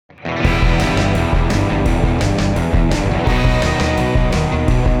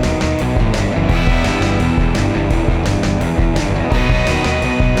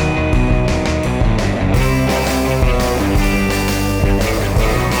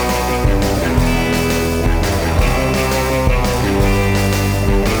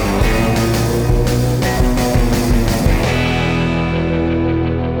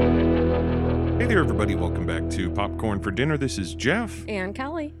Popcorn for Dinner. This is Jeff. And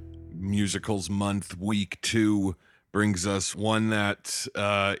Kelly. Musicals Month, Week 2 brings us one that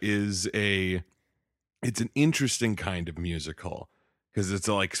it's an interesting kind of musical because it's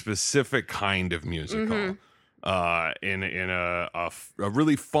a like specific kind of musical in a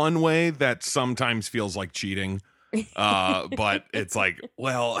really fun way that sometimes feels like cheating. But it's like,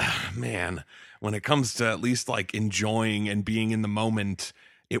 well, man, when it comes to at least like enjoying and being in the moment,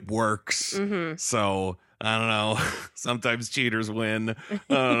 it works. So I don't know. Sometimes cheaters win. I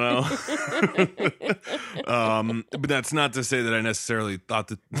don't know. But that's not to say that I necessarily thought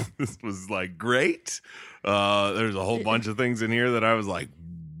that this was like great. There's a whole bunch of things in here that I was like,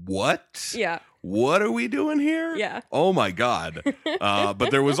 what? Yeah. What are we doing here? Yeah. Oh my God. But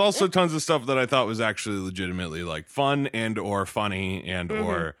there was also tons of stuff that I thought was actually legitimately like fun and or funny and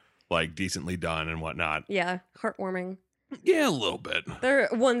or like decently done and whatnot. Yeah. Heartwarming. Yeah, a little bit. There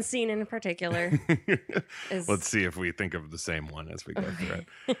one scene in particular is... Let's see if we think of the same one as we go through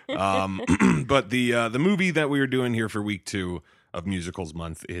it. But the movie that we were doing here for week 2 of Musicals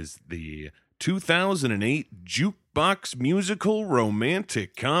Month is the 2008 jukebox musical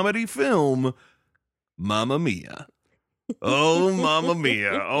romantic comedy film Mamma Mia. Oh, Mamma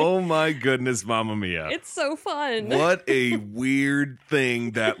Mia. Oh my goodness, Mamma Mia. It's so fun. What a weird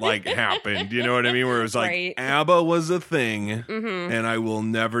thing that like happened. You know what I mean? Where it was like Right. ABBA was a thing. And I will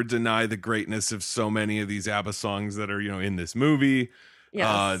never deny the greatness of so many of these ABBA songs that are, you know, in this movie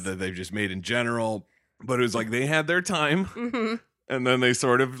Yes. that they've just made in general. But it was like they had their time and then they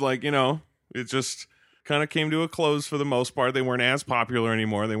sort of like, you know, it just kind of came to a close for the most part. They weren't as popular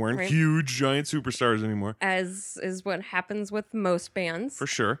anymore. They weren't Right. huge, giant superstars anymore. As is what happens with most bands. For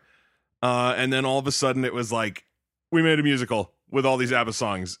sure. And then all of a sudden it was like, we made a musical with all these ABBA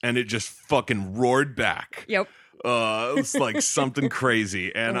songs and it just fucking roared back. Yep. It's like something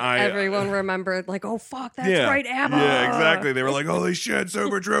crazy. And everyone remembered like, oh fuck, that's right, ABBA. Yeah, exactly. They were like, holy shit,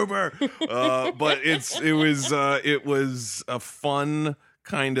 Super Trooper. But it was a fun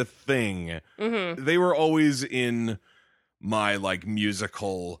kind of thing. They were always in my like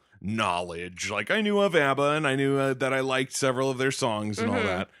musical knowledge. Like I knew of ABBA and I knew that I liked several of their songs and all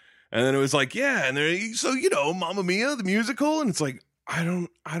that. And then it was like, yeah, and so you know, Mamma Mia the musical, and it's like I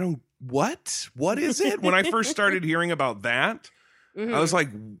don't what is it? When I first started hearing about that, I was like,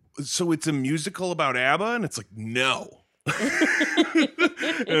 so it's a musical about ABBA, and it's like no. And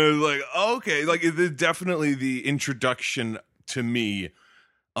it was like, okay, like it is definitely the introduction to me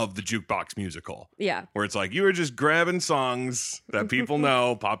of the jukebox musical. Yeah. Where it's like you were just grabbing songs that people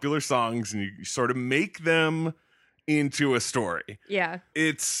know, popular songs, and you sort of make them into a story. Yeah.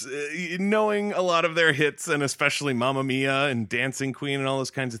 It's knowing a lot of their hits and especially Mamma Mia and Dancing Queen and all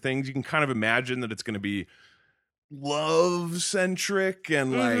those kinds of things. You can kind of imagine that it's going to be love centric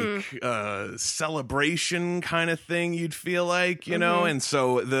and like celebration kind of thing. You'd feel like, you know, and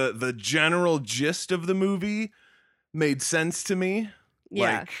so the general gist of the movie made sense to me.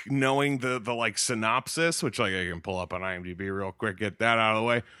 Yeah. Like knowing the like synopsis, which like I can pull up on IMDb real quick, get that out of the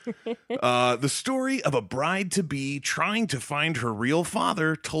way. The story of a bride-to-be trying to find her real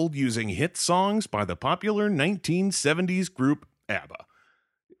father, told using hit songs by the popular 1970s group ABBA.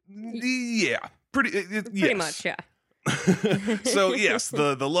 Yeah, Pretty much, yeah. So yes,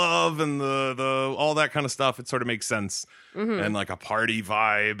 the love and the all that kind of stuff, it sort of makes sense. And like a party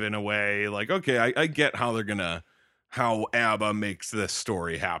vibe in a way. Like, okay, I get how ABBA makes this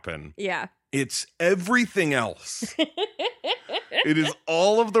story happen. Yeah. It's everything else. It is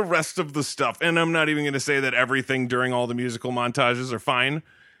all of the rest of the stuff. And I'm not even going to say that everything during all the musical montages are fine,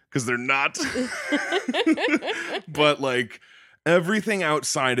 because they're not. But like everything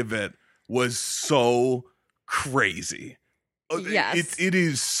outside of it was so crazy. Yes. It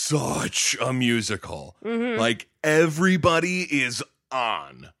is such a musical. Like everybody is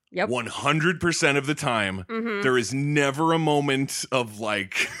on. Yep. 100% of the time. There is never a moment of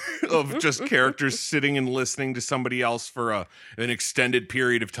like of just characters sitting and listening to somebody else for an extended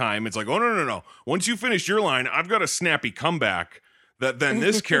period of time. It's like, oh no. Once you finish your line, I've got a snappy comeback that then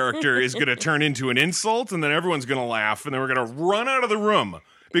this character is going to turn into an insult, and then everyone's going to laugh, and then we're going to run out of the room.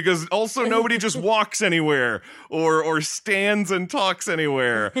 Because also nobody just walks anywhere or stands and talks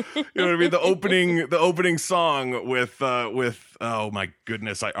anywhere. You know what I mean? The opening song with oh my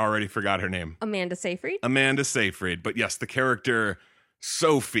goodness, I already forgot her name. Amanda Seyfried? Amanda Seyfried. But yes, the character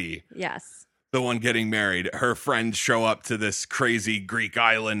Sophie. Yes. The one getting married. Her friends show up to this crazy Greek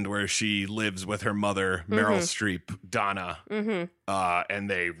island where she lives with her mother, Meryl Streep, Donna. And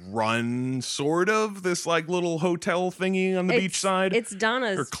they run sort of this like little hotel thingy on the beachside. It's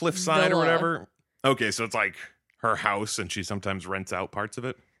Donna's or cliffside villa. or whatever. Okay, so it's like her house and she sometimes rents out parts of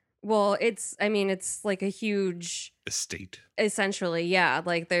it. Well, it's like a huge, estate. essentially, yeah.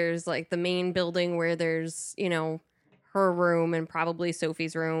 Like there's like the main building where there's, her room and probably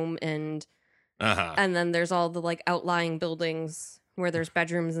Sophie's room Uh-huh. and then there's all the like outlying buildings where there's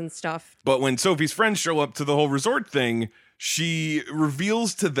bedrooms and stuff. But when Sophie's friends show up to the whole resort thing, she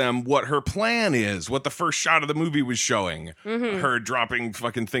reveals to them what her plan is, what the first shot of the movie was showing. Her dropping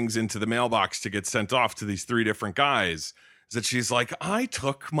fucking things into the mailbox to get sent off to these 3 different guys. Is that she's like, I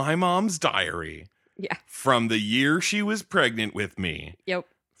took my mom's diary Yeah. from the year she was pregnant with me, Yep.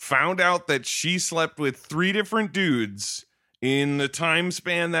 found out that she slept with 3 different dudes in the time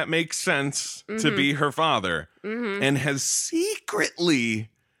span that makes sense to be her father, and has secretly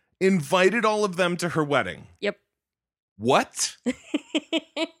invited all of them to her wedding. Yep. What?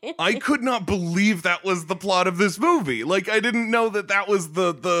 I could not believe that was the plot of this movie. Like, I didn't know that was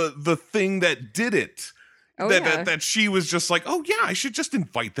the thing that did it. Oh, that she was just like, oh yeah, I should just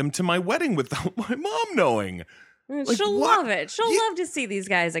invite them to my wedding without my mom knowing. Like, She'll what? love it. She'll love to see these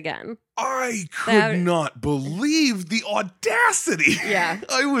guys again. I could not believe the audacity. Yeah.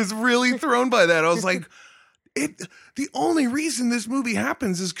 I was really thrown by that. I was like, the only reason this movie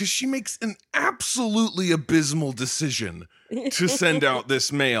happens is because she makes an absolutely abysmal decision to send out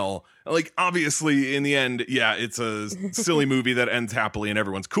this mail. Like, obviously, in the end, yeah, it's a silly movie that ends happily and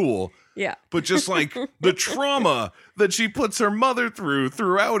everyone's cool. Yeah. But just like the trauma that she puts her mother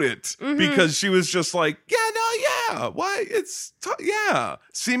throughout it, because she was just like, why? Yeah.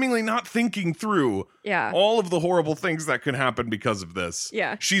 Seemingly not thinking through all of the horrible things that could happen because of this.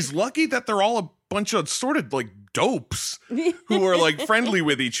 Yeah. She's lucky that they're all a bunch of sort of like dopes who are like friendly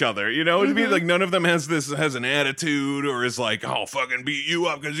with each other. You know what I mean? Like none of them has an attitude or is like, I'll fucking beat you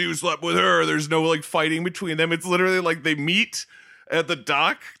up because you slept with her. There's no like fighting between them. It's literally like they meet at the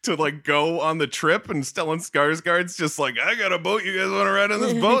dock to like go on the trip, and Stellan Skarsgård's just like, I got a boat, you guys want to ride on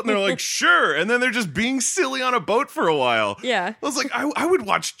this boat? And they're like, sure. And then they're just being silly on a boat for a while. Yeah. I was like, I would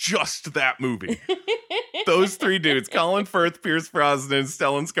watch just that movie. Those 3 dudes, Colin Firth, Pierce Brosnan,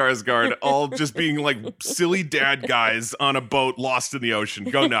 Stellan Skarsgård, all just being like silly dad guys on a boat lost in the ocean.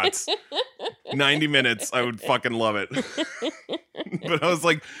 Go nuts. 90 minutes, I would fucking love it. But I was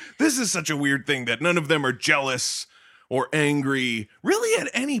like, this is such a weird thing that none of them are jealous or angry, really at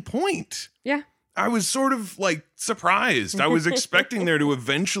any point. Yeah. I was sort of like surprised. I was expecting there to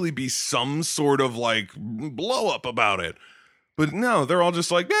eventually be some sort of like blow up about it. But no, they're all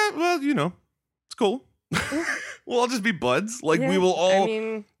just like, yeah, well, it's cool. We'll all just be buds. Like, we will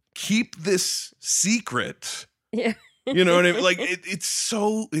all keep this secret. Yeah. You know what I mean? Like, it's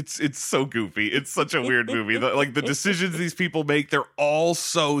so goofy. It's such a weird movie. Like, the decisions these people make, they're all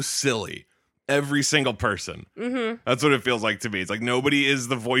so silly. Every single person. That's what it feels like to me. It's like nobody is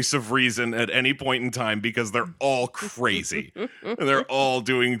the voice of reason at any point in time because they're all crazy. And they're all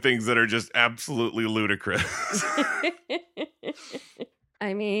doing things that are just absolutely ludicrous.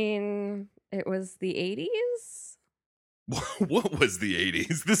 I mean, it was the 80s. What was the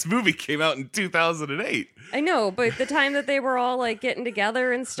 80s? This movie came out in 2008. I know, but the time that they were all like getting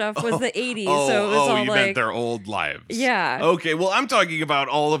together and stuff was the 80s. Oh, so it was all you like meant their old lives. Yeah. Okay, well, I'm talking about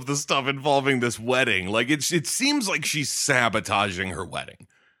all of the stuff involving this wedding. Like, it seems like she's sabotaging her wedding.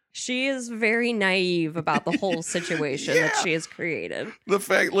 She is very naive about the whole situation that she has created. The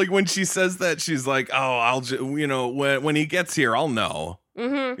fact, like, when she says that, she's like, oh, I'll just, when he gets here, I'll know.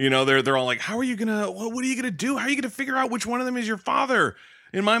 They're all like, how are you gonna, what are you gonna do? How are you gonna figure out which one of them is your father?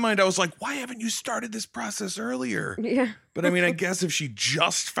 In my mind, I was like, why haven't you started this process earlier? Yeah. But I mean, I guess if she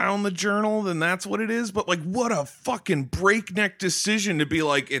just found the journal, then that's what it is. But like, what a fucking breakneck decision to be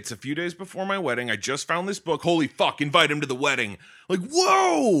like, it's a few days before my wedding. I just found this book. Holy fuck, invite him to the wedding. Like,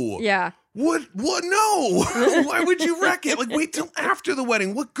 whoa. Yeah. What? No. Why would you wreck it? Like, wait till after the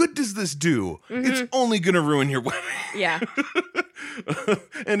wedding. What good does this do? It's only going to ruin your wedding. Yeah.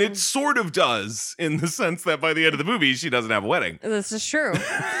 And it sort of does, in the sense that by the end of the movie, she doesn't have a wedding. This is true.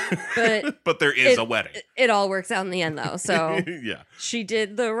 But there is a wedding. It all works out in the end, though. So yeah. She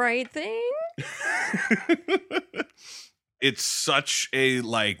did the right thing. It's such a,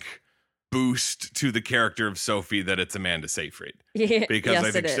 like, boost to the character of Sophie that it's Amanda Seyfried. Yeah,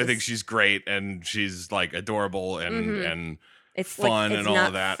 because yes, I think she's great and she's like adorable and it's fun like, and all not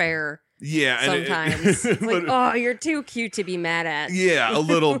of that. Fair. Yeah, sometimes it's like, oh, you're too cute to be mad at. Yeah, a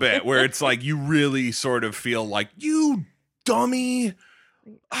little bit where it's like you really sort of feel like you dummy.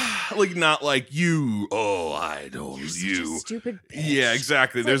 Like not like you. Oh, I don't. You're such you a stupid bitch. Yeah,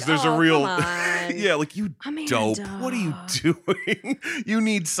 exactly. It's there's like, a real. come on. Yeah, like you dope. What are you doing? You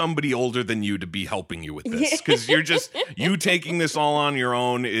need somebody older than you to be helping you with this because you're just you taking this all on your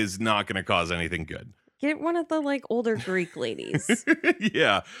own is not going to cause anything good. get one of the like older Greek ladies.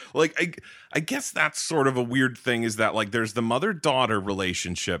 Yeah. Like I guess that's sort of a weird thing is that like there's the mother-daughter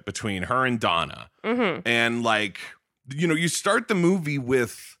relationship between her and Donna. Mm-hmm. And like, you know, you start the movie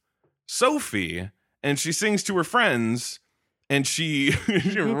with Sophie and she sings to her friends and she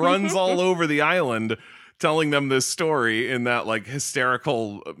runs all over the island telling them this story in that like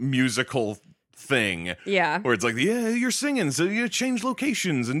hysterical musical thing. Yeah. Where it's like, yeah, you're singing, so you change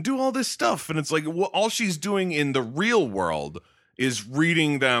locations and do all this stuff. And it's like, well, all she's doing in the real world is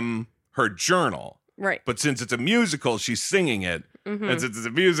reading them her journal. Right. But since it's a musical, she's singing it. Mm-hmm. And since it's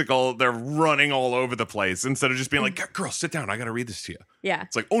a musical, they're running all over the place instead of just being like, girl, sit down. I got to read this to you. Yeah.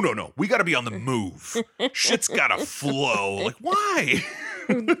 It's like, oh, no. We got to be on the move. Shit's got to flow. Like, why?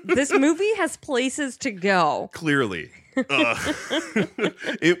 This movie has places to go. Clearly.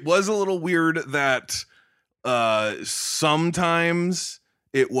 It was a little weird that sometimes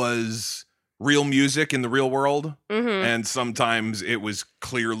it was real music in the real world, and sometimes it was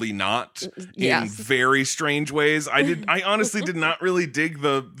clearly not in very strange ways. I honestly did not really dig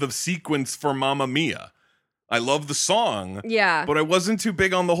the sequence for Mamma Mia. I love the song, Yeah. but I wasn't too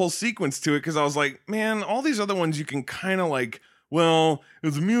big on the whole sequence to it because I was like, man, all these other ones you can kind of like, well,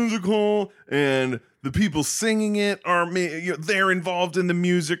 it's a musical and the people singing it are, you know, they're involved in the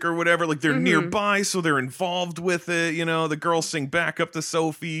music or whatever. Like they're nearby, so they're involved with it. You know, the girls sing back up to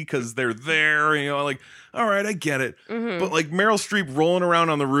Sophie because they're there. You know, like, all right, I get it. But like Meryl Streep rolling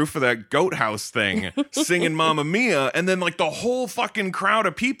around on the roof of that goat house thing, singing Mamma Mia, and then like the whole fucking crowd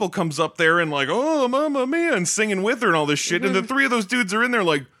of people comes up there and like, oh, Mamma Mia, and singing with her and all this shit. And the three of those dudes are in there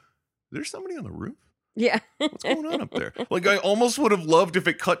like, there's somebody on the roof? Yeah. What's going on up there? Like, I almost would have loved if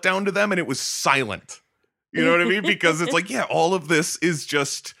it cut down to them and it was silent. You know what I mean? Because it's like, yeah, all of this is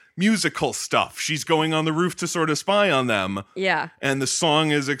just musical stuff. She's going on the roof to sort of spy on them. Yeah. And the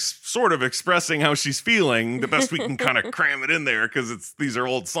song is sort of expressing how she's feeling the best we can kind of cram it in there because these are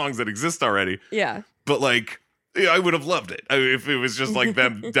old songs that exist already. Yeah. But like, yeah, I would have loved it if it was just like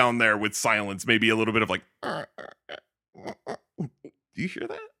them down there with silence, maybe a little bit of like, do you hear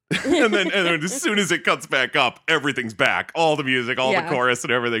that? and then as soon as it cuts back up, everyth's back. All the music, all the chorus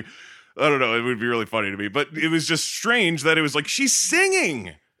and everything. I don't know. It would be really funny to me. But it was just strange that it was like, she's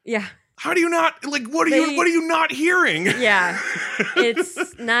singing. Yeah. How do you not, like, what are you not hearing? Yeah.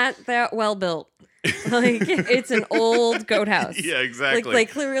 It's not that well built. Like, it's an old goat house. Yeah, exactly.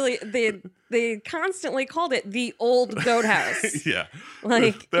 Like clearly, they constantly called it the old goat house. Yeah.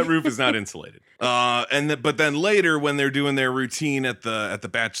 Like that roof is not insulated. But then later when they're doing their routine at the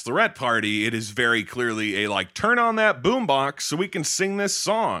bachelorette party, it is very clearly a like, turn on that boombox so we can sing this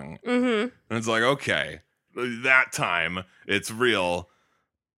song. And it's like, okay, that time it's real,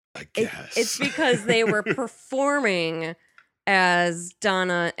 I guess. It's because they were performing as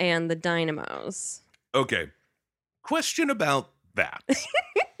Donna and the Dynamos. Okay. Question about that.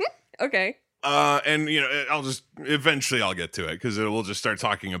 Okay. And you know, I'll get to it because we'll just start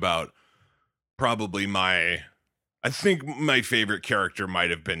talking about probably I think my favorite character might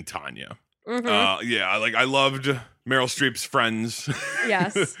have been Tanya. Yeah, I loved Meryl Streep's friends.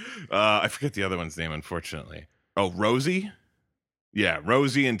 Yes. I forget the other one's name, unfortunately. Oh, Rosie? Yeah,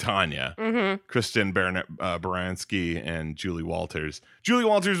 Rosie and Tanya. Kristen Baranski and Julie Walters. Julie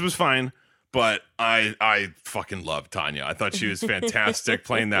Walters was fine, but I fucking loved Tanya. I thought she was fantastic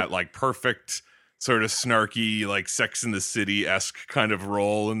playing that like perfect sort of snarky like Sex and the City-esque kind of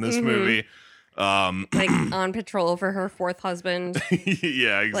role in this movie. Like on patrol for her fourth husband.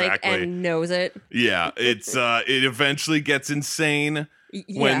 Yeah, exactly. Like, and knows it. Yeah, it's it eventually gets insane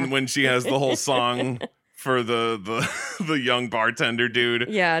when she has the whole song for the young bartender dude.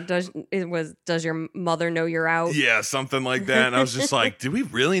 Yeah, does your mother know you're out? Yeah, something like that. And I was just like, do we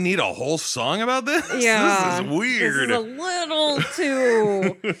really need a whole song about this? Yeah. This is weird. This is a little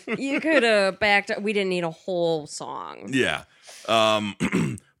too you could have backed up. We didn't need a whole song. Yeah.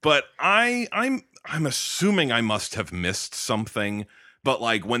 But I'm assuming I must have missed something. But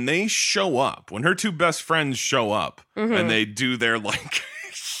like when they show up, when her two best friends show up and they do their like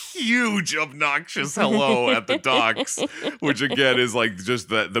huge obnoxious hello at the docks, which again is like just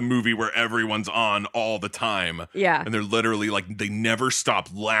the movie where everyone's on all the time. Yeah. And they're literally like, they never stop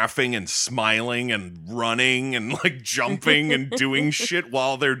laughing and smiling and running and like jumping and doing shit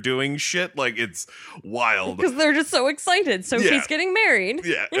while they're doing shit. Like it's wild. Because they're just so excited. So he's getting married.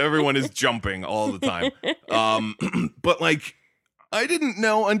 Yeah. Everyone is jumping all the time. But like, I didn't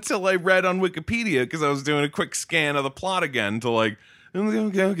know until I read on Wikipedia because I was doing a quick scan of the plot again to like,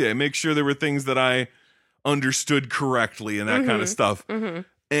 okay, make sure there were things that I understood correctly and that kind of stuff.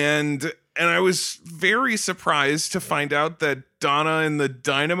 And I was very surprised to find out that Donna and the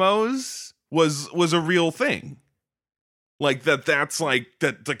Dynamos was a real thing. Like that's like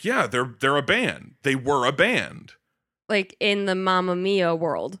that. Like, yeah, they're a band. They were a band. Like in the Mamma Mia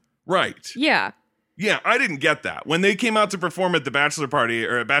world. Right. Yeah. Yeah, I didn't get that. When they came out to perform at the bachelor party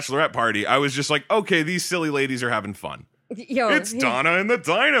or a bachelorette party, I was just like, okay, these silly ladies are having fun. Yo, It's Donna and the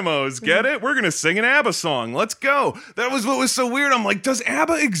Dynamos. Get it? We're going to sing an ABBA song. Let's go. That was what was so weird. I'm like, does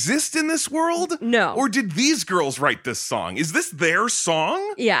ABBA exist in this world? No. Or did these girls write this song? Is this their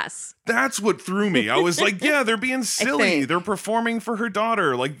song? Yes. That's what threw me. I was like, yeah, they're being silly. think. They're performing for her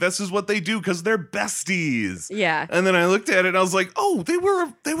daughter. Like, this is what they do because they're besties. Yeah. And then I looked at it and I was like, oh, they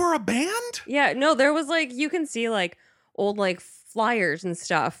were a band? Yeah. No, there was like, you can see like old like flyers and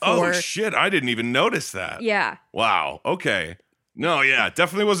stuff. Oh, shit. I didn't even notice that. Yeah. Wow. Okay. No, yeah,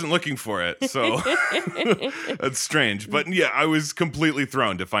 definitely wasn't looking for it. So that's strange. But yeah, I was completely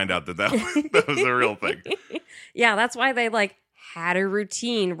thrown to find out that was a real thing. Yeah, that's why they like had a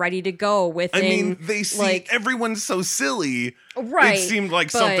routine ready to go within. I mean, they see like, everyone's so silly. right. It seemed like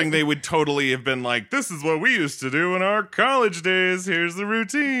but- something they would totally have been like, this is what we used to do in our college days. Here's the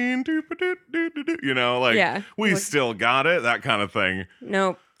routine. You know, like, Yeah. we Like- still got it. That kind of thing.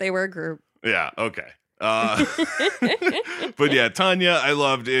 Nope, they were a group. Yeah, okay. But yeah, Tanya, I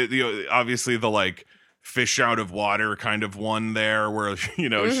loved it. You know, obviously the like fish out of water kind of one there where, you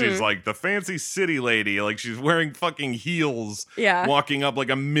know, she's like the fancy city lady. Like she's wearing fucking heels, Yeah. walking up like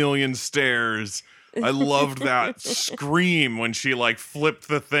a million stairs. I loved that scream when she like flipped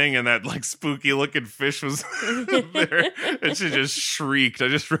the thing and that like spooky looking fish was there and she just shrieked. I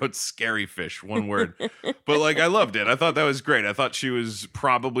just wrote scary fish, one word. But like I loved it. I thought that was great. I thought she was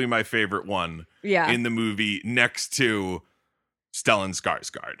probably my favorite one Yeah. in the movie next to Stellan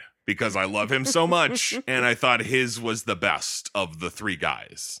Skarsgård because I love him so much and I thought his was the best of the three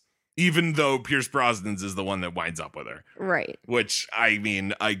guys. Even though Pierce Brosnan's is the one that winds up with her. Right. Which, I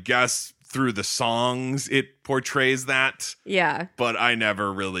mean, I guess through the songs it portrays that, Yeah. but I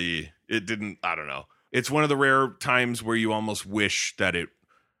never really, it didn't, I don't know. It's one of the rare times where you almost wish that it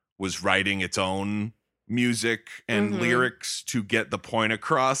was writing its own music and lyrics to get the point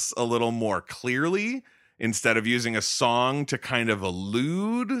across a little more clearly instead of using a song to kind of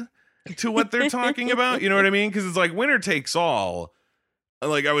allude to what they're talking about. You know what I mean? Because it's like Winner Takes All.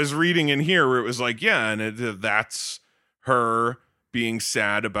 Like I was reading in here where it was like, yeah, and that's her being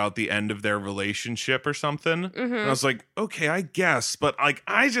sad about the end of their relationship or something. And I was like, okay, I guess. But like,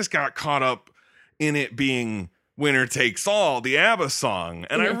 I just got caught up in it being Winner Takes All, the ABBA song.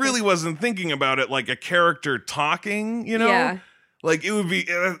 And I really wasn't thinking about it like a character talking, you know? Yeah. Like it would be,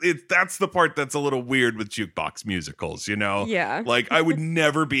 that's the part that's a little weird with jukebox musicals, you know? Yeah. Like I would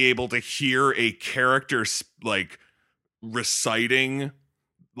never be able to hear a character like reciting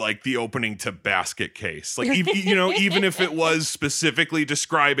like the opening to Basket Case. Like, you know, even if it was specifically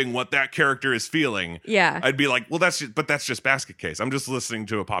describing what that character is feeling, Yeah. I'd be like, well, that's just Basket Case. I'm just listening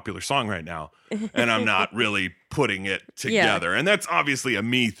to a popular song right now and I'm not really putting it together. And that's obviously a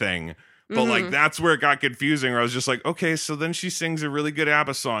me thing. But like, that's where it got confusing where I was just like, okay, so then she sings a really good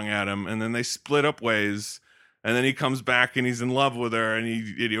ABBA song at him and then they split up ways. And then he comes back and he's in love with her and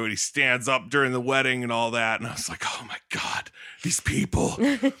he stands up during the wedding and all that. And I was like, oh my God, these people.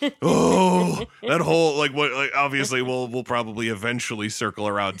 Oh, that whole, like what, like obviously we'll probably eventually circle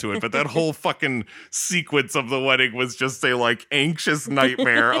around to it. But that whole fucking sequence of the wedding was just a like anxious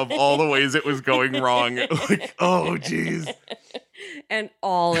nightmare of all the ways it was going wrong. Like, oh geez. And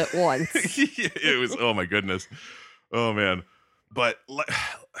all at once. It was, oh my goodness. Oh man. But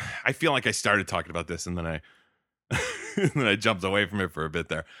I feel like I started talking about this and then I jumped away from it for a bit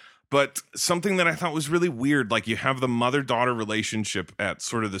there. But something that I thought was really weird, like you have the mother-daughter relationship at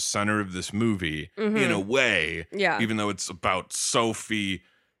sort of the center of this movie in a way, Yeah. even though it's about Sophie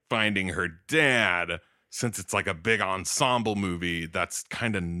finding her dad, since it's like a big ensemble movie, that's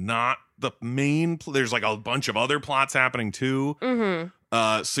kind of not the main, there's like a bunch of other plots happening too.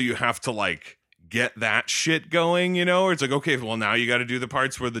 So you have to like get that shit going, you know? Or it's like, okay, well, now you got to do the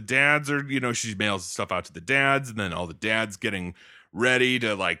parts where the dads are, you know, she mails stuff out to the dads, and then all the dads getting ready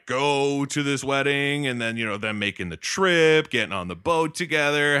to like go to this wedding, and then, you know, them making the trip, getting on the boat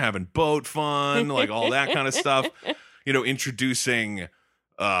together, having boat fun, like all that kind of stuff, you know, introducing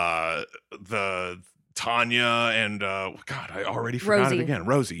the Tanya and God, I already forgot Rosie. it again.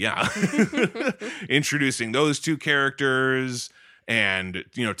 Rosie, yeah. Introducing those two characters. And,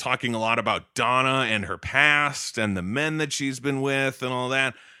 you know, talking a lot about Donna and her past and the men that she's been with and all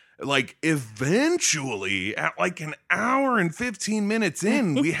that. Like, eventually, at like an hour and 15 minutes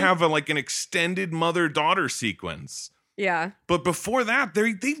in, we have like an extended mother-daughter sequence. Yeah. But before that,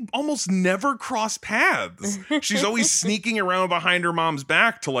 they almost never cross paths. She's always sneaking around behind her mom's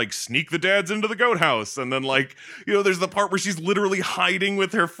back to like sneak the dads into the goat house. And then like, there's the part where she's literally hiding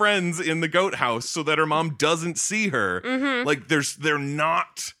with her friends in the goat house so that her mom doesn't see her. Mm-hmm. Like they're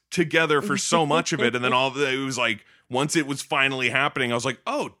not together for so much of it. And then it was like, once it was finally happening, I was like,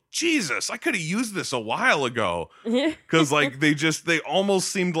 oh, Jesus, I could have used this a while ago. Because like they almost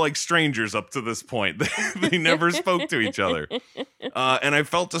seemed like strangers up to this point. They never spoke to each other. And I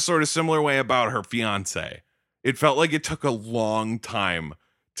felt a sort of similar way about her fiance. It felt like it took a long time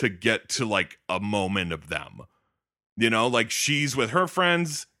to get to like a moment of them. Like she's with her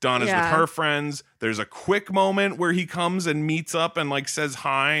friends, Donna's with her friends. There's a quick moment where he comes and meets up and like says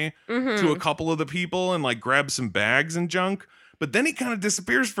hi to a couple of the people and like grabs some bags and junk. But then he kind of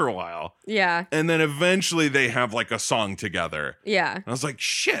disappears for a while. Yeah. And then eventually they have like a song together. Yeah. And I was like,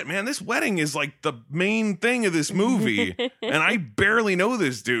 shit, man, this wedding is like the main thing of this movie. And I barely know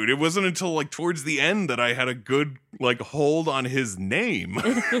this dude. It wasn't until like towards the end that I had a good like hold on his name.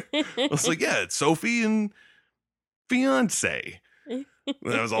 I was like, yeah, it's Sophie and fiance.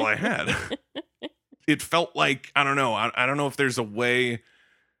 That was all I had. It felt like, I don't know. I don't know if there's a way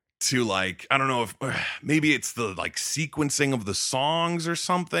to like, I don't know if maybe it's the like sequencing of the songs or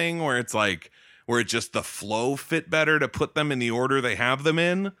something where it's like, where it just the flow fit better to put them in the order they have them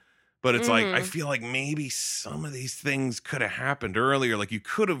in. But it's like, I feel like maybe some of these things could have happened earlier. Like you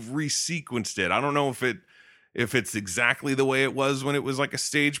could have resequenced it. I don't know if it's exactly the way it was when it was like a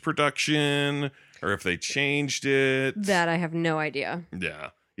stage production or if they changed it. That I have no idea. Yeah.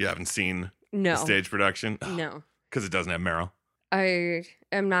 You haven't seen No. the stage production? No. Because it doesn't have Meryl. I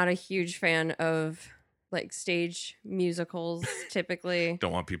am not a huge fan of like stage musicals typically.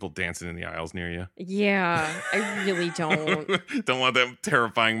 Don't want people dancing in the aisles near you. Yeah, I really don't. Don't want that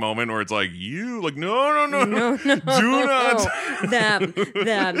terrifying moment where it's like, you, like, no. No. Do not. Them,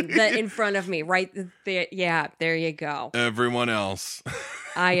 that in front of me, right there. Yeah, there you go. Everyone else.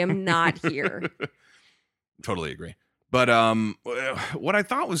 I am not here. Totally agree. But what I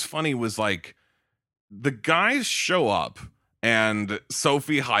thought was funny was like the guys show up and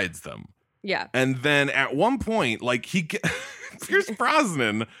Sophie hides them. Yeah. And then at one point, like Pierce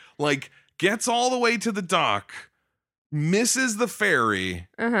Brosnan, like gets all the way to the dock, misses the ferry,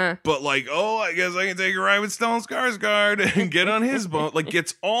 but like, oh, I guess I can take a ride with Stellan Skarsgård and get on his boat. Like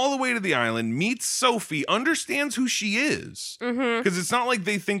gets all the way to the island, meets Sophie, understands who she is. Because it's not like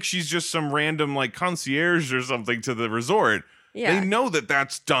they think she's just some random like concierge or something to the resort. Yeah. They know that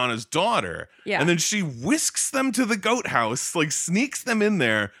that's Donna's daughter. Yeah. And then she whisks them to the goat house, like sneaks them in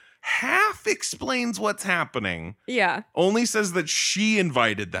there, half explains what's happening. Yeah. Only says that she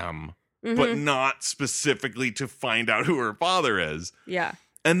invited them, but not specifically to find out who her father is. Yeah.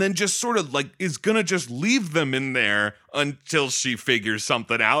 And then just sort of like is gonna just leave them in there until she figures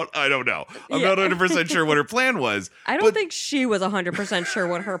something out. I don't know. I'm not 100% sure what her plan was. I don't think she was 100% sure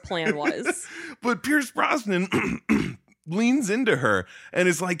what her plan was. But Pierce Brosnan leans into her and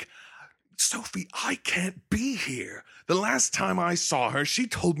is like, Sophie, I can't be here. The last time I saw her, she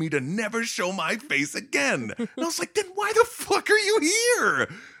told me to never show my face again. And I was like, then why the fuck are you here?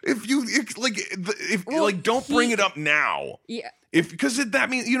 Don't bring it up now. Yeah. Because that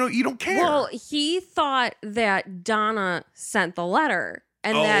means, you don't care. Well, he thought that Donna sent the letter,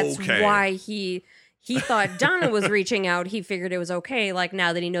 and that's why he thought Donna was reaching out. He figured it was okay. Like,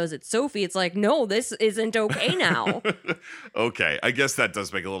 now that he knows it's Sophie, it's like, no, this isn't okay now. Okay, I guess that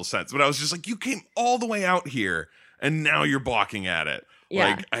does make a little sense. But I was just like, you came all the way out here, and now you're balking at it. Yeah.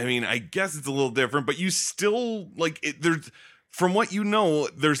 Like, I mean, I guess it's a little different, but you still, like, there's... From what you know,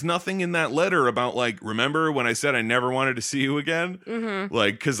 there's nothing in that letter about, like, remember when I said I never wanted to see you again?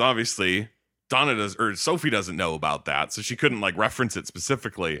 Like, because obviously Sophie doesn't know about that, so she couldn't, like, reference it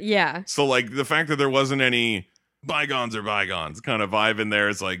specifically. Yeah. So, like, the fact that there wasn't any bygones are bygones kind of vibe in there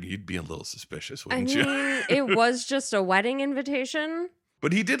is like, you'd be a little suspicious, wouldn't you? It was just a wedding invitation.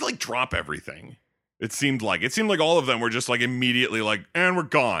 But he did, like, drop everything. It seemed like all of them were just, like, immediately like, and we're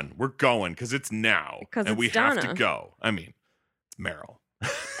gone. We're going, because it's now. And we Donna. have to go. I mean... Meryl.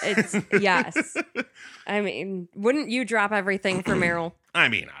 It's yes. I mean, wouldn't you drop everything for Meryl? I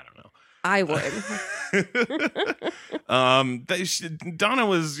mean, I don't know. I would. Donna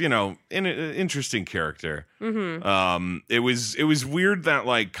was, an interesting character. It was weird that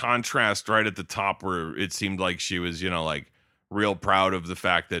like contrast right at the top where it seemed like she was, like real proud of the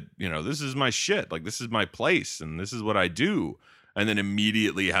fact that, this is my shit. Like this is my place and this is what I do. And then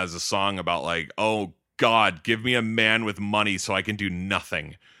immediately has a song about like, oh God, give me a man with money so I can do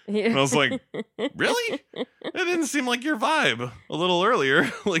nothing. And I was like, really? It didn't seem like your vibe a little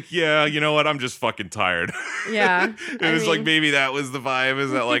earlier. Like, yeah, you know what? I'm just fucking tired. Yeah. It was like, maybe that was the vibe,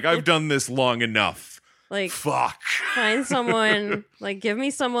 is that like, I've done this long enough. Like, fuck. Find someone, like, give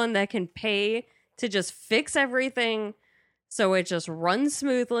me someone that can pay to just fix everything so it just runs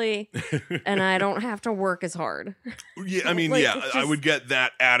smoothly and I don't have to work as hard. Yeah, I mean, I would get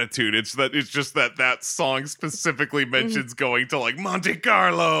that attitude. It's just that song specifically mentions going to like Monte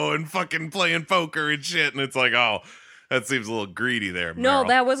Carlo and fucking playing poker and shit, and it's like, oh, that seems a little greedy there, Meryl. No,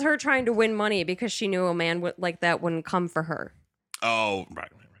 that was her trying to win money because she knew a man like that wouldn't come for her. Oh,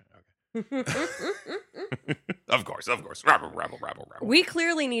 right. Of course. Rabble. We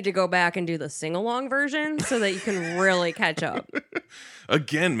clearly need to go back and do the sing-along version so that you can really catch up.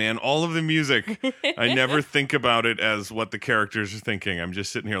 Again, man, all of the music, I never think about it as what the characters are thinking. I'm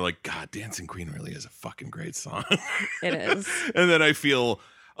just sitting here like, God, Dancing Queen really is a fucking great song. It is. And then I feel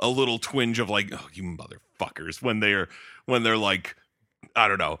a little twinge of like, oh, you motherfuckers, when they're like, I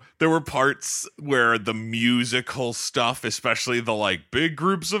don't know. There were parts where the musical stuff, especially the like big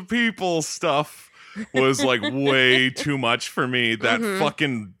groups of people stuff, was like way too much for me. That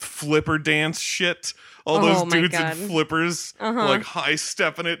fucking flipper dance shit. All those dudes in flippers, like high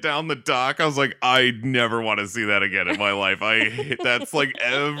stepping it down the dock. I was like, I never want to see that again in my life. That's like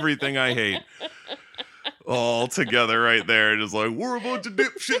everything I hate. All together right there. Just like, we're a bunch of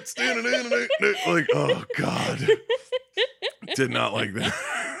dipshits standing in it. Like, oh God. Did not like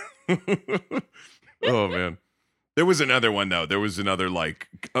that. Oh man. There was another one though. There was another like,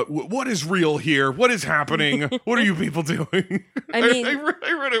 what is real here? What is happening? What are you people doing? I mean, I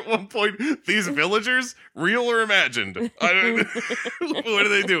read at one point, these villagers, real or imagined? I don't. What do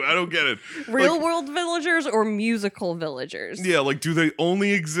they do? I don't get it. Real world villagers or musical villagers? Yeah, like, do they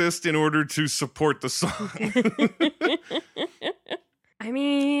only exist in order to support the song? I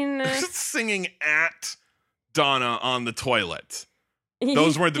mean, just singing at Donna on the toilet.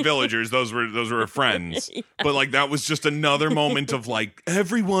 Those weren't the villagers. Those were her friends. Yeah. But like that was just another moment of like,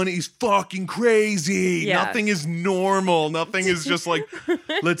 everyone is fucking crazy. Yeah. Nothing is normal. Nothing is just like,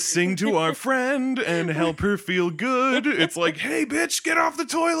 let's sing to our friend and help her feel good. It's like, hey bitch, get off the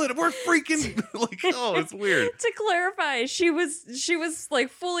toilet. We're freaking like, oh, it's weird. To clarify, she was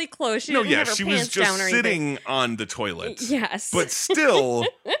like fully clothed. She was just sitting on the toilet. Yes. But still,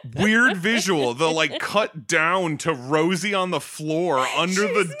 weird visual. The like cut down to Rosie on the floor under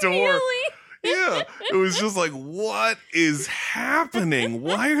the door. Yeah, it was just like, what is happening?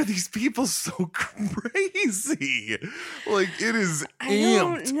 Why are these people so crazy? Like, it is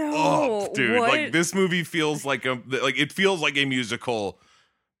amped up, dude. What? Like, this movie feels like it feels like a musical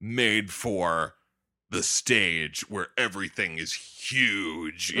made for the stage where everything is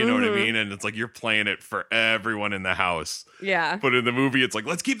huge. You know what I mean? And it's like you're playing it for everyone in the house. Yeah. But in the movie, it's like,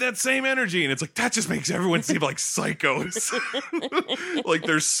 let's keep that same energy. And it's like, that just makes everyone seem like psychos. Like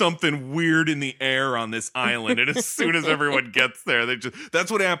there's something weird in the air on this island. And as soon as everyone gets there,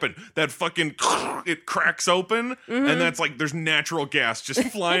 that's what happened. That fucking, it cracks open. And that's like, there's natural gas just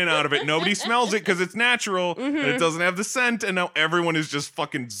flying out of it. Nobody smells it because it's natural. And it doesn't have the scent. And now everyone is just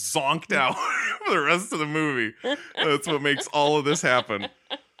fucking zonked out for the rest of the movie. That's what makes all of this happen.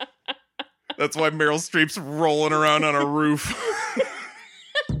 That's why Meryl Streep's rolling around on a roof.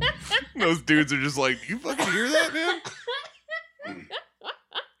 Those dudes are just like, you fucking hear that,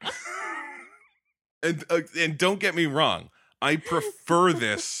 man? And don't get me wrong, I prefer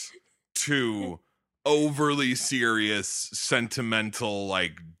this to overly serious, sentimental,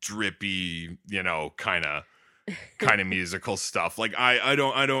 like drippy, kind of musical stuff. Like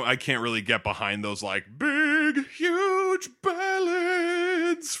I can't really get behind those like big, huge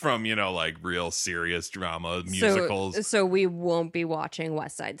ballads from, like real serious drama musicals. So we won't be watching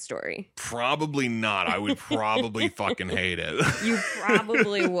West Side Story. Probably not. I would probably fucking hate it. You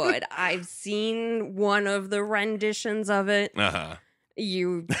probably would. I've seen one of the renditions of it. Uh-huh.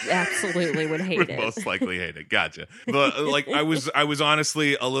 You absolutely would hate it. Most likely hate it. Gotcha. But like I was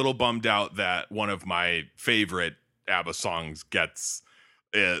honestly a little bummed out that one of my favorite ABBA songs gets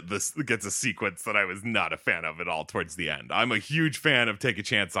a sequence that I was not a fan of at all towards the end. I'm a huge fan of Take a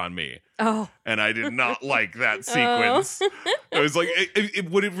Chance on Me. Oh. And I did not like that sequence. It was like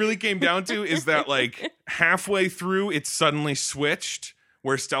what it really came down to is that like halfway through it suddenly switched,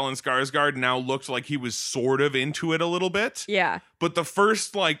 where Stellan Skarsgård now looked like he was sort of into it a little bit. Yeah. But the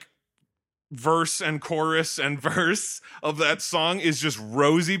first, like, verse and chorus and verse of that song is just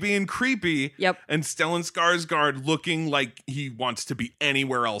Rosie being creepy. Yep. And Stellan Skarsgård looking like he wants to be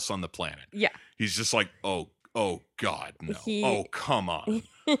anywhere else on the planet. Yeah. He's just like, oh God, no. Oh, come on.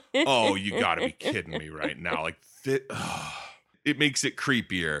 Oh, you gotta be kidding me right now. Like, it makes it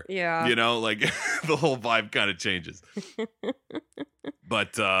creepier. Yeah. You know, like the whole vibe kind of changes.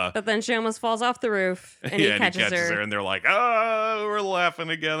 But then she almost falls off the roof and he catches her. And they're like, oh, we're laughing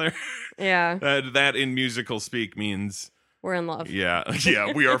together. Yeah. That in musical speak means we're in love. Yeah.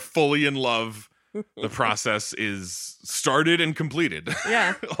 Yeah. We are fully in love. The process is started and completed.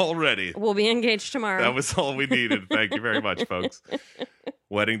 Yeah. Already. We'll be engaged tomorrow. That was all we needed. Thank you very much, folks.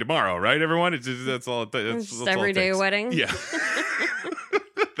 Wedding tomorrow, right, everyone? That's all. That's everyday wedding. Yeah.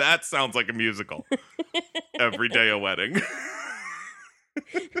 That sounds like a musical. Every day a wedding.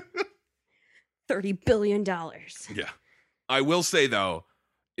 $30 billion. Yeah. I will say though,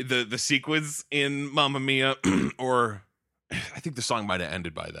 the sequence in Mamma Mia, or I think the song might have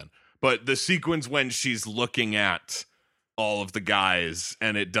ended by then, but the sequence when she's looking at all of the guys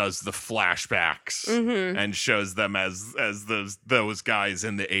and it does the flashbacks and shows them as those guys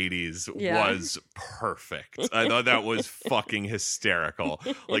in the 80s was perfect. I thought that was fucking hysterical.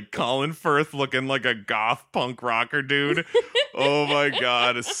 Like Colin Firth looking like a goth punk rocker dude. Oh my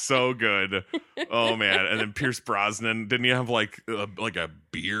god, it's so good. Oh man. And then Pierce Brosnan, didn't he have like a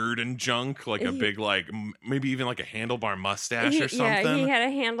beard and junk, like a big maybe even like a handlebar mustache or something? Yeah, he had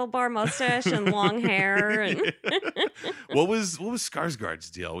a handlebar mustache and long hair. And What was Skarsgård's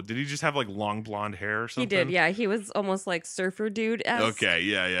deal? Did he just have like long blonde hair or something? He did, yeah. He was almost like surfer dude. Okay,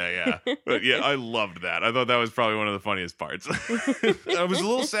 yeah. But yeah, I loved that. I thought that was probably one of the funniest parts. I was a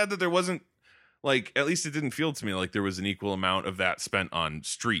little sad that there wasn't, like, at least it didn't feel to me like there was an equal amount of that spent on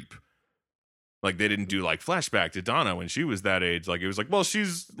Streep. Like they didn't do like flashback to Donna when she was that age. Like it was like, well,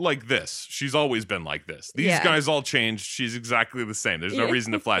 she's like this. She's always been like this. These guys all changed. She's exactly the same. There's no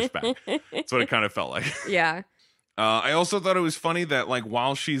reason to flashback. That's what it kind of felt like. Yeah. I also thought it was funny that like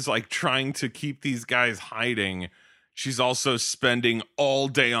while she's like trying to keep these guys hiding, she's also spending all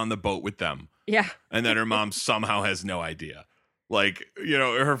day on the boat with them. Yeah. And then her mom somehow has no idea. Like, you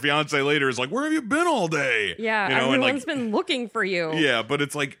know, her fiance later is like, where have you been all day? Yeah, you know, everyone's been looking for you. Yeah, but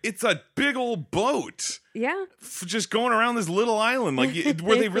it's like, it's a big old boat. Yeah. Just going around this little island. Like,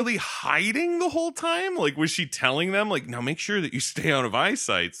 were they really hiding the whole time? Like, was she telling them, like, now make sure that you stay out of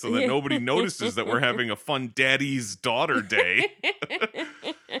eyesight so that nobody notices that we're having a fun daddy's daughter day?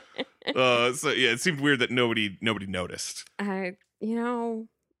 So, yeah, it seemed weird that nobody noticed.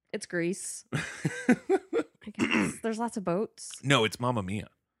 It's Greece. I guess there's lots of boats. No, it's Mamma Mia.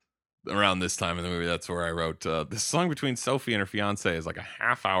 Around this time in the movie, that's where I wrote this song between Sophie and her fiance is like a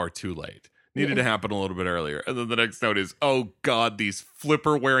half hour too late. Needed to happen a little bit earlier. And then the next note is, oh God, these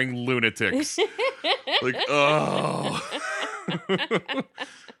flipper wearing lunatics. Like, oh.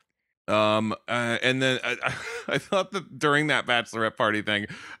 And then I thought that during that bachelorette party thing,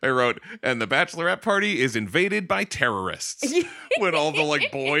 I wrote, and the bachelorette party is invaded by terrorists. When all the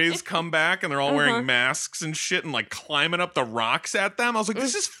like boys come back and they're all wearing masks and shit and like climbing up the rocks at them. I was like,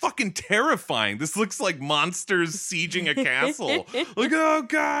 this is fucking terrifying. This looks like monsters sieging a castle. Like, oh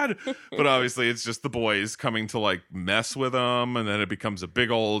God. But obviously it's just the boys coming to like mess with them. And then it becomes a big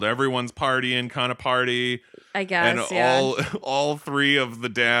old everyone's partying kind of party. I guess, and all three of the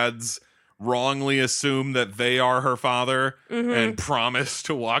dads wrongly assume that they are her father and promise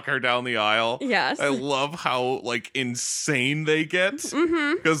to walk her down the aisle. Yes. I love how like insane they get.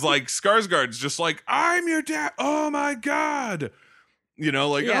 Because like Skarsgård's just like, I'm your dad. Oh my God. You know,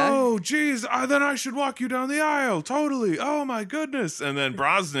 like, oh geez, then I should walk you down the aisle. Totally. Oh my goodness. And then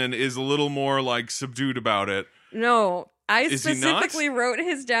Brosnan is a little more like subdued about it. No. I specifically wrote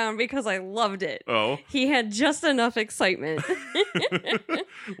his down because I loved it. Oh. He had just enough excitement.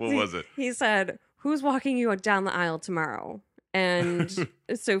 What was it? He said, who's walking you down the aisle tomorrow? And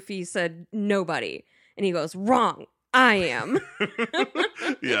Sophie said, nobody. And he goes, wrong. I am.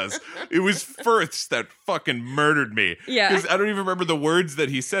 Yes. It was Firths that fucking murdered me. Yeah. Because I don't even remember the words that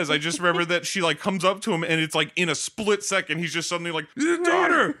he says. I just remember that she like comes up to him and it's like in a split second, he's just suddenly like,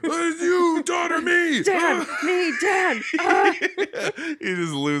 daughter, you, daughter, me. Dad, me, dad. He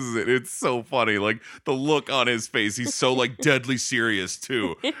just loses it. It's so funny. Like the look on his face. He's so like deadly serious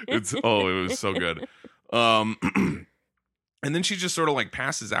too. It was so good. And then she just sort of like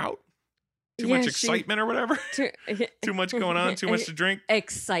passes out. Too much excitement or whatever. Too much going on. Too much to drink.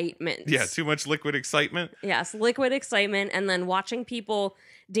 Excitement. Yeah, too much liquid excitement. Yes, liquid excitement. And then watching people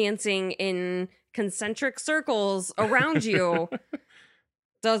dancing in concentric circles around you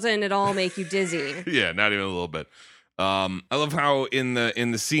doesn't at all make you dizzy. Yeah, not even a little bit. I love how in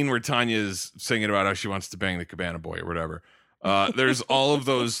the scene where Tanya's singing about how she wants to bang the cabana boy or whatever, there's all of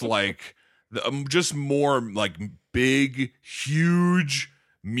those like just more like big, huge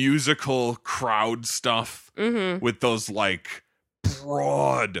musical crowd stuff with those like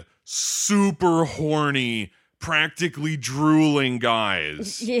broad, super horny practically drooling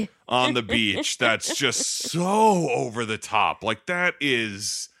guys on the beach. That's just so over the top. Like that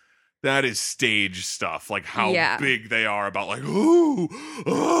is stage stuff. Like how big they are about like,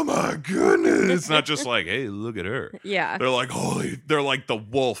 oh my goodness. It's not just like, hey, look at her. Yeah. They're like, they're like the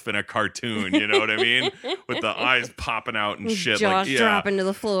wolf in a cartoon, you know what I mean? With the eyes popping out and shit. Jaws dropping to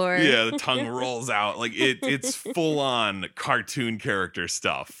the floor. Yeah, the tongue rolls out. Like it's full on cartoon character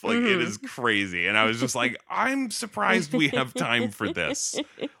stuff. Like it is crazy. And I was just like, I'm surprised we have time for this.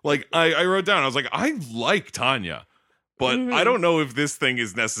 Like I wrote down, I was like, I like Tanya. But I don't know if this thing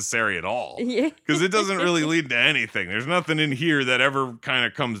is necessary at all. Because it doesn't really lead to anything. There's nothing in here that ever kind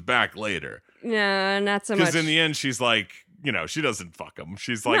of comes back later. No, not so much. Because in the end, she's like, she doesn't fuck him.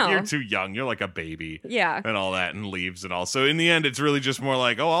 She's like, you're too young. You're like a baby. Yeah. And all that, and leaves and all. So in the end, it's really just more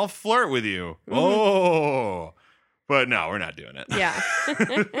like, I'll flirt with you. Oh. But no, we're not doing it. Yeah.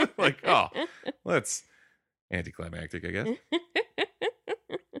 Like, let's anticlimactic, I guess.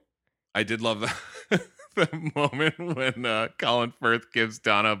 I did love that. The moment when Colin Firth gives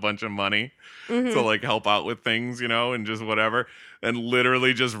Donna a bunch of money to like help out with things, and just whatever, and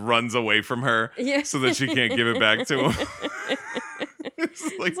literally just runs away from her so that she can't give it back to him.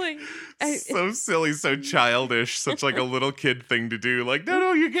 it's like so silly, so childish, such like a little kid thing to do. Like,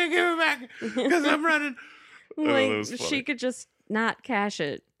 no, you can't give it back because I'm running. Like she could just not cash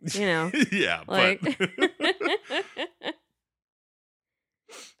it, Yeah, like.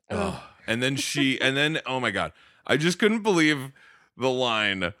 And then oh my God, I just couldn't believe the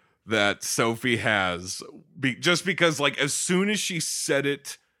line that Sophie has just because like as soon as she said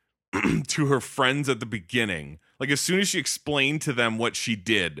it to her friends at the beginning, like as soon as she explained to them what she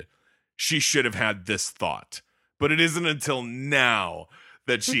did, she should have had this thought. But it isn't until now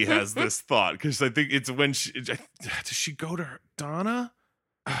that she has this thought, because I think it's when does she go to Donna?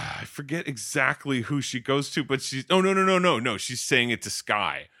 I forget exactly who she goes to, but she's no, she's saying it to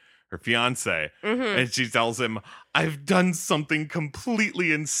Sky, her fiance, and she tells him, I've done something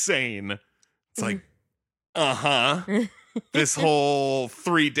completely insane. It's like, this whole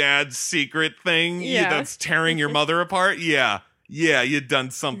 3 dads secret thing that's tearing your mother apart. Yeah, you've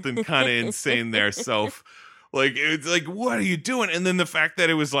done something kind of insane there, Soph. Like, it's like, what are you doing? And then the fact that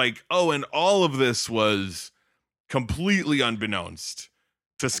it was like, and all of this was completely unbeknownst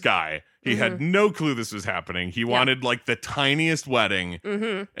to Sky. He had no clue this was happening. He wanted like the tiniest wedding,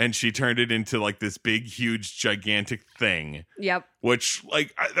 and she turned it into like this big, huge, gigantic thing. Yep. Which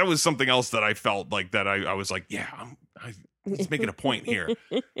like that was something else that I felt like that I was like, he's making a point here.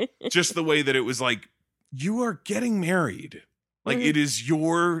 Just the way that it was like, you are getting married. Like it is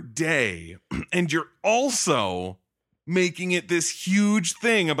your day, and you're also making it this huge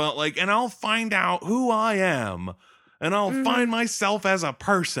thing about like, and I'll find out who I am, and I'll find myself as a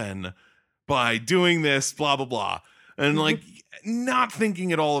person by doing this, blah, blah, blah. And like not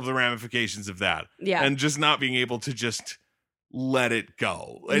thinking at all of the ramifications of that. Yeah. And just not being able to just let it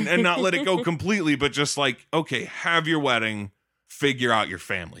go. And not let it go completely, but just like, okay, have your wedding, figure out your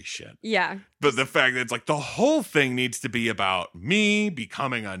family shit. Yeah. But the fact that it's like the whole thing needs to be about me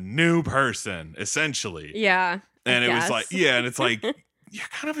becoming a new person, essentially. Yeah. And it was like, and it's like, you're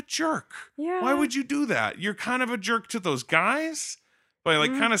kind of a jerk. Yeah. Why would you do that? You're kind of a jerk to those guys by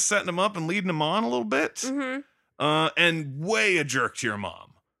like kind of setting them up and leading them on a little bit. And way a jerk to your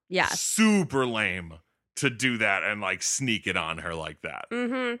mom. Yeah. Super lame to do that and like sneak it on her like that.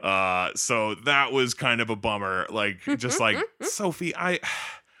 So that was kind of a bummer. Like, just like, Sophie, I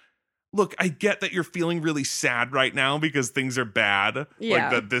get that you're feeling really sad right now because things are bad. Yeah.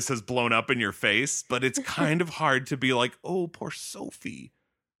 Like that this has blown up in your face, but it's kind of hard to be like, oh, poor Sophie.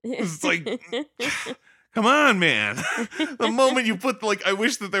 It's like, come on, man. The moment you put like, I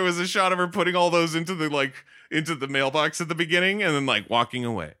wish that there was a shot of her putting all those into the mailbox at the beginning and then like walking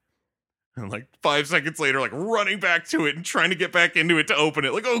away. And like 5 seconds later, like running back to it and trying to get back into it to open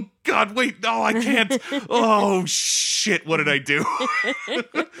it. Like, oh God, wait, no, I can't. Oh shit, what did I do?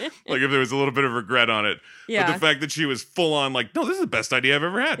 Like if there was a little bit of regret on it. Yeah. But the fact that she was full on like, no, this is the best idea I've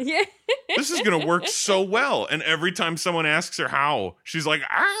ever had. Yeah. This is going to work so well. And every time someone asks her how, she's like,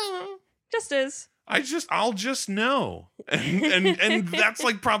 just is. I'll just know. And that's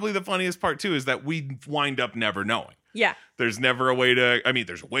like probably the funniest part too, is that we wind up never knowing. Yeah. There's never a way to, I mean,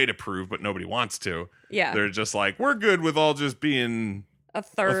 there's a way to prove, but nobody wants to. Yeah. They're just like, we're good with all just being a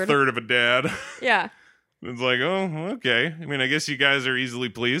third of a dad. Yeah. It's like, oh, okay. I mean, I guess you guys are easily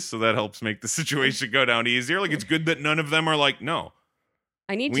pleased, so that helps make the situation go down easier. Like, it's good that none of them are like, no.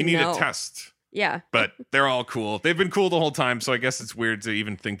 We need a test. Yeah. But they're all cool. They've been cool the whole time, so I guess it's weird to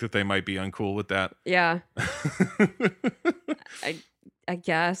even think that they might be uncool with that. Yeah. I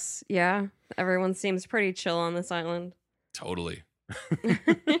guess. Yeah. Everyone seems pretty chill on this island. Totally.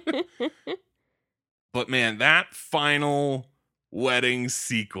 But man, that final wedding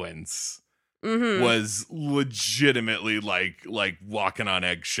sequence was legitimately like walking on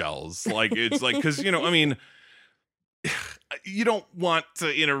eggshells. Like, it's like, because, you know, I mean, you don't want to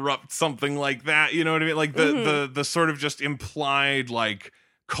interrupt something like that, you know what I mean? Like the sort of just implied like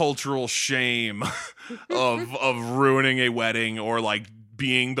cultural shame of ruining a wedding, or like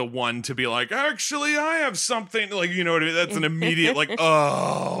being the one to be like, actually I have something, like, you know what I mean? That's an immediate like,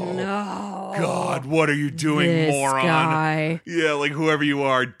 oh no, God, what are you doing, this moron? Guy. Yeah, like, whoever you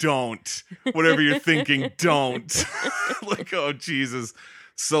are, don't. Whatever you're thinking, don't. Like, oh Jesus.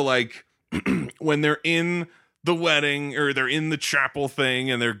 So like when they're in the wedding, or they're in the chapel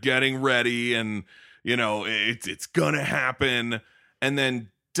thing, and they're getting ready, and you know it's gonna happen, and then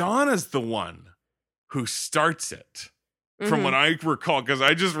Donna's the one who starts it, from what I recall, because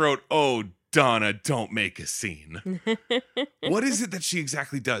I just wrote, oh, Donna, don't make a scene. What is it that she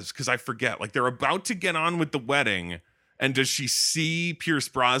exactly does? Because I forget. Like, they're about to get on with the wedding, and does she see Pierce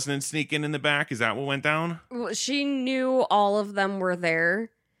Brosnan sneak in the back? Is that what went down? Well, she knew all of them were there.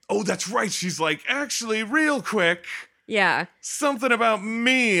 Oh, that's right. She's like, actually, real quick. Yeah. Something about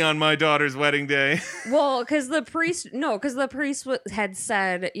me on my daughter's wedding day. Well, because the priest had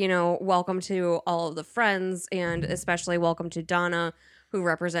said, you know, welcome to all of the friends, and especially welcome to Donna, who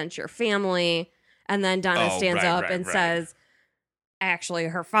represents your family. And then Donna stands up and says, actually,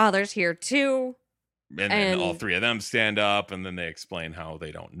 her father's here too. And then all three of them stand up, and then they explain how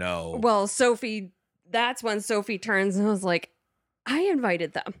they don't know. Well, that's when Sophie turns and was like, I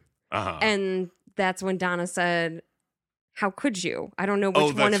invited them. And that's when Donna said, how could you? I don't know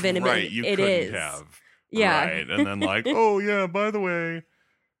which one of it right. You it couldn't is. Have. Yeah. Right. And then like, oh yeah, by the way,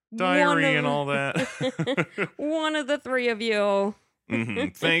 diary and all that. One of the three of you.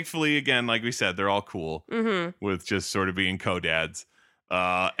 Thankfully, again, like we said, they're all cool with just sort of being co-dads.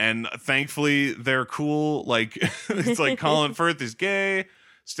 And thankfully they're cool. Like, it's like Colin Firth is gay.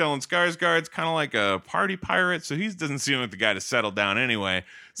 Stellan Skarsgård's kind of like a party pirate, so he doesn't seem like the guy to settle down anyway.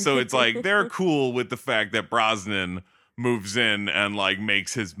 So it's like they're cool with the fact that Brosnan moves in and like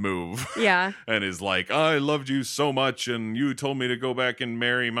makes his move. Yeah. And is like, I loved you so much, and you told me to go back and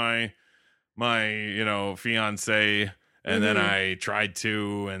marry my you know, fiance, and then I tried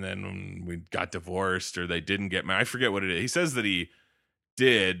to, and then we got divorced, or they didn't get married. I forget what it is. He says that he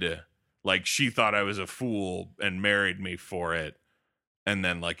did, like, she thought I was a fool and married me for it. And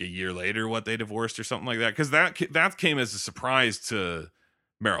then like a year later, they divorced or something like that. Because that came as a surprise to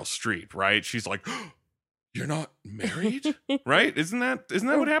Meryl Streep, right? She's like, oh, you're not married, right? Isn't that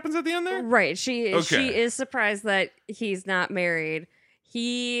what happens at the end there? Right. She is surprised that he's not married.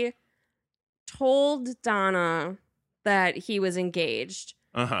 He told Donna that he was engaged,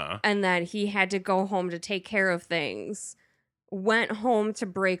 and that he had to go home to take care of things. Went home to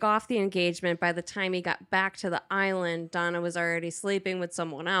break off the engagement. By the time he got back to the island, Donna was already sleeping with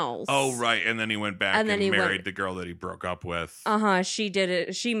someone else. Oh, right. And then he went back and married the girl that he broke up with. She did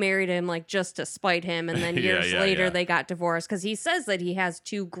it. She married him like just to spite him. And then years later, they got divorced because he says that he has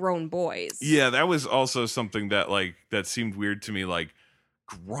 2 grown boys. Yeah, that was also something that seemed weird to me. Like,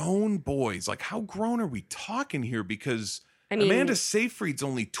 grown boys. Like, how grown are we talking here? Because Amanda Seyfried's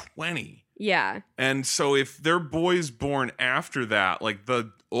only 20. Yeah. And so if they're boys born after that, like,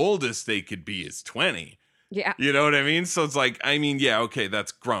 the oldest they could be is 20. Yeah. You know what I mean? So it's like, I mean, yeah, okay,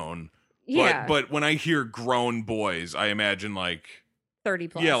 that's grown. Yeah. But when I hear grown boys, I imagine like 30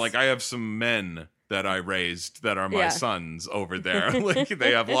 plus. Yeah, like I have some men that I raised that are my sons over there. Like,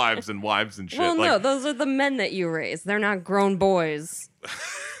 they have lives and wives and shit. Well, like, no, those are the men that you raised. They're not grown boys.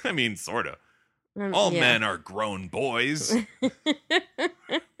 I mean, sort of. All men are grown boys.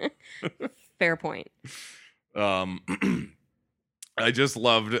 Fair point. I just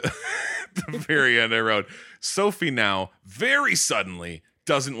loved the very end. I wrote, Sophie now very suddenly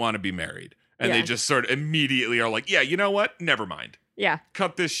doesn't want to be married. And they just sort of immediately are like, yeah, you know what? Never mind. Yeah.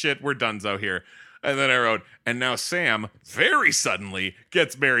 Cut this shit. We're donezo here. And then I wrote, and now Sam very suddenly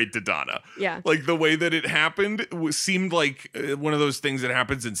gets married to Donna. Yeah. Like, the way that it happened seemed like one of those things that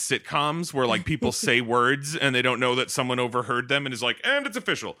happens in sitcoms where like people say words and they don't know that someone overheard them and is like, and it's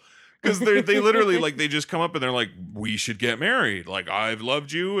official. Because they literally, like, they just come up and they're like, we should get married. Like, I've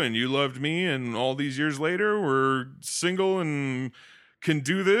loved you and you loved me, and all these years later, we're single and can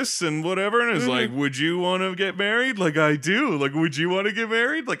do this and whatever. And it's like, would you want to get married? Like, I do. Like, would you want to get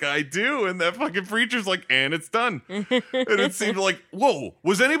married? Like, I do. And that fucking preacher's like, and it's done. And it seemed like, whoa,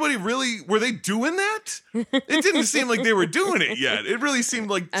 was anybody really, were they doing that? It didn't seem like they were doing it yet. It really seemed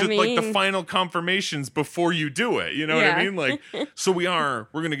like just like the final confirmations before you do it. You know what I mean? Like, so we're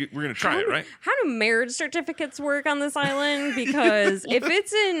going to try it, right? How do marriage certificates work on this island? Because if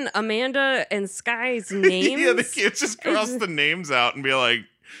it's in Amanda and Sky's names. Yeah, they can't just cross the names out and be like,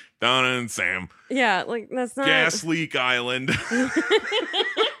 Donna and Sam. Yeah, like that's not Gas Leak Island.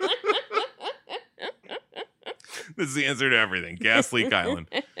 This is the answer to everything. Gas Leak Island.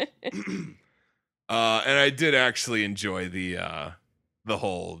 And I did actually enjoy the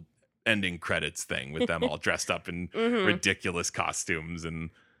whole ending credits thing with them all dressed up in ridiculous costumes. And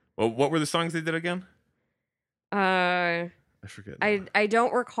what were the songs they did again? I forget. I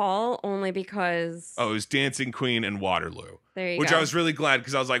don't recall, only because it was Dancing Queen and Waterloo. There you which go. I was really glad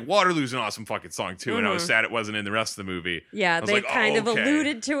because I was like, Waterloo's an awesome fucking song too, and I was sad it wasn't in the rest of the movie. Yeah, they like, kind of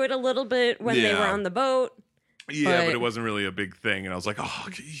alluded to it a little bit when they were on the boat. Yeah, but it wasn't really a big thing, and I was like, oh,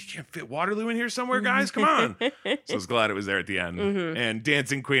 you can't fit Waterloo in here somewhere, guys? Come on. So I was glad it was there at the end. And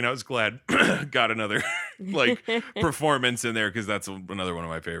Dancing Queen, I was glad got another like performance in there because that's another one of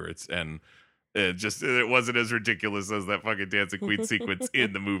my favorites. And it wasn't as ridiculous as that fucking Dancing Queen sequence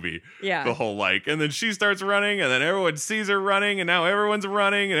in the movie. Yeah. The whole and then she starts running and then everyone sees her running and now everyone's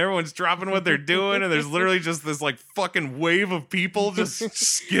running and everyone's dropping what they're doing and there's literally just this like fucking wave of people just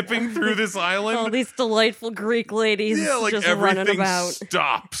skipping through this island. All these delightful Greek ladies like just running everything about.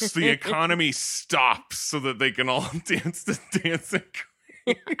 stops. The economy stops so that they can all dance to Dancing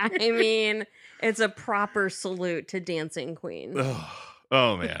Queen. I mean, it's a proper salute to Dancing Queen.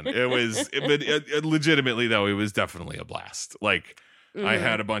 Oh man, it was. But legitimately though, it was definitely a blast. Like I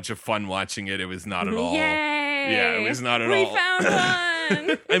had a bunch of fun watching it. It was not at all. Yay! Yeah, it was not at all. We found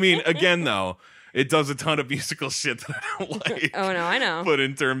one. I mean, again though, it does a ton of musical shit that I don't like. Oh no, I know. But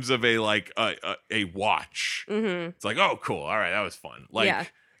in terms of a watch, it's like, oh cool, all right, that was fun. Like.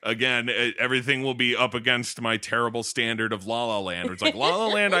 Again, everything will be up against my terrible standard of La La Land. Where it's like, La La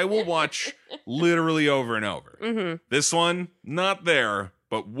Land, I will watch literally over and over. This one, not there,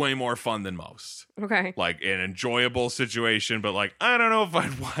 but way more fun than most. Okay. Like an enjoyable situation, but like, I don't know if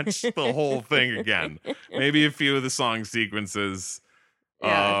I'd watch the whole thing again. Maybe a few of the song sequences.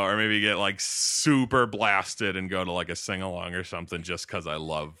 Or maybe get like super blasted and go to like a sing-along or something just because I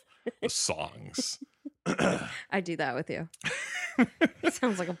love the songs. I do that with you.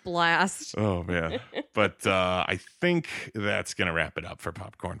 Sounds like a blast. Oh man. But I think that's gonna wrap it up for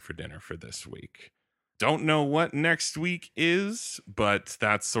Popcorn for Dinner for this week. Don't know what next week is, but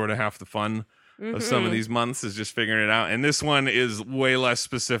that's sort of half the fun of some of these months is just figuring it out. And this one is way less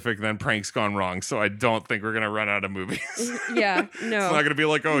specific than Pranks Gone Wrong, so I don't think we're gonna run out of movies. Yeah, no. It's not gonna be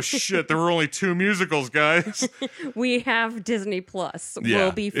like, oh shit, there were only 2 musicals, guys. We have Disney Plus. Yeah,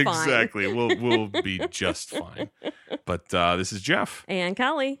 we'll be fine. Exactly. We'll be just fine. But this is Jeff. And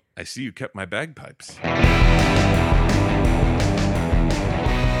Kelly. I see you kept my bagpipes.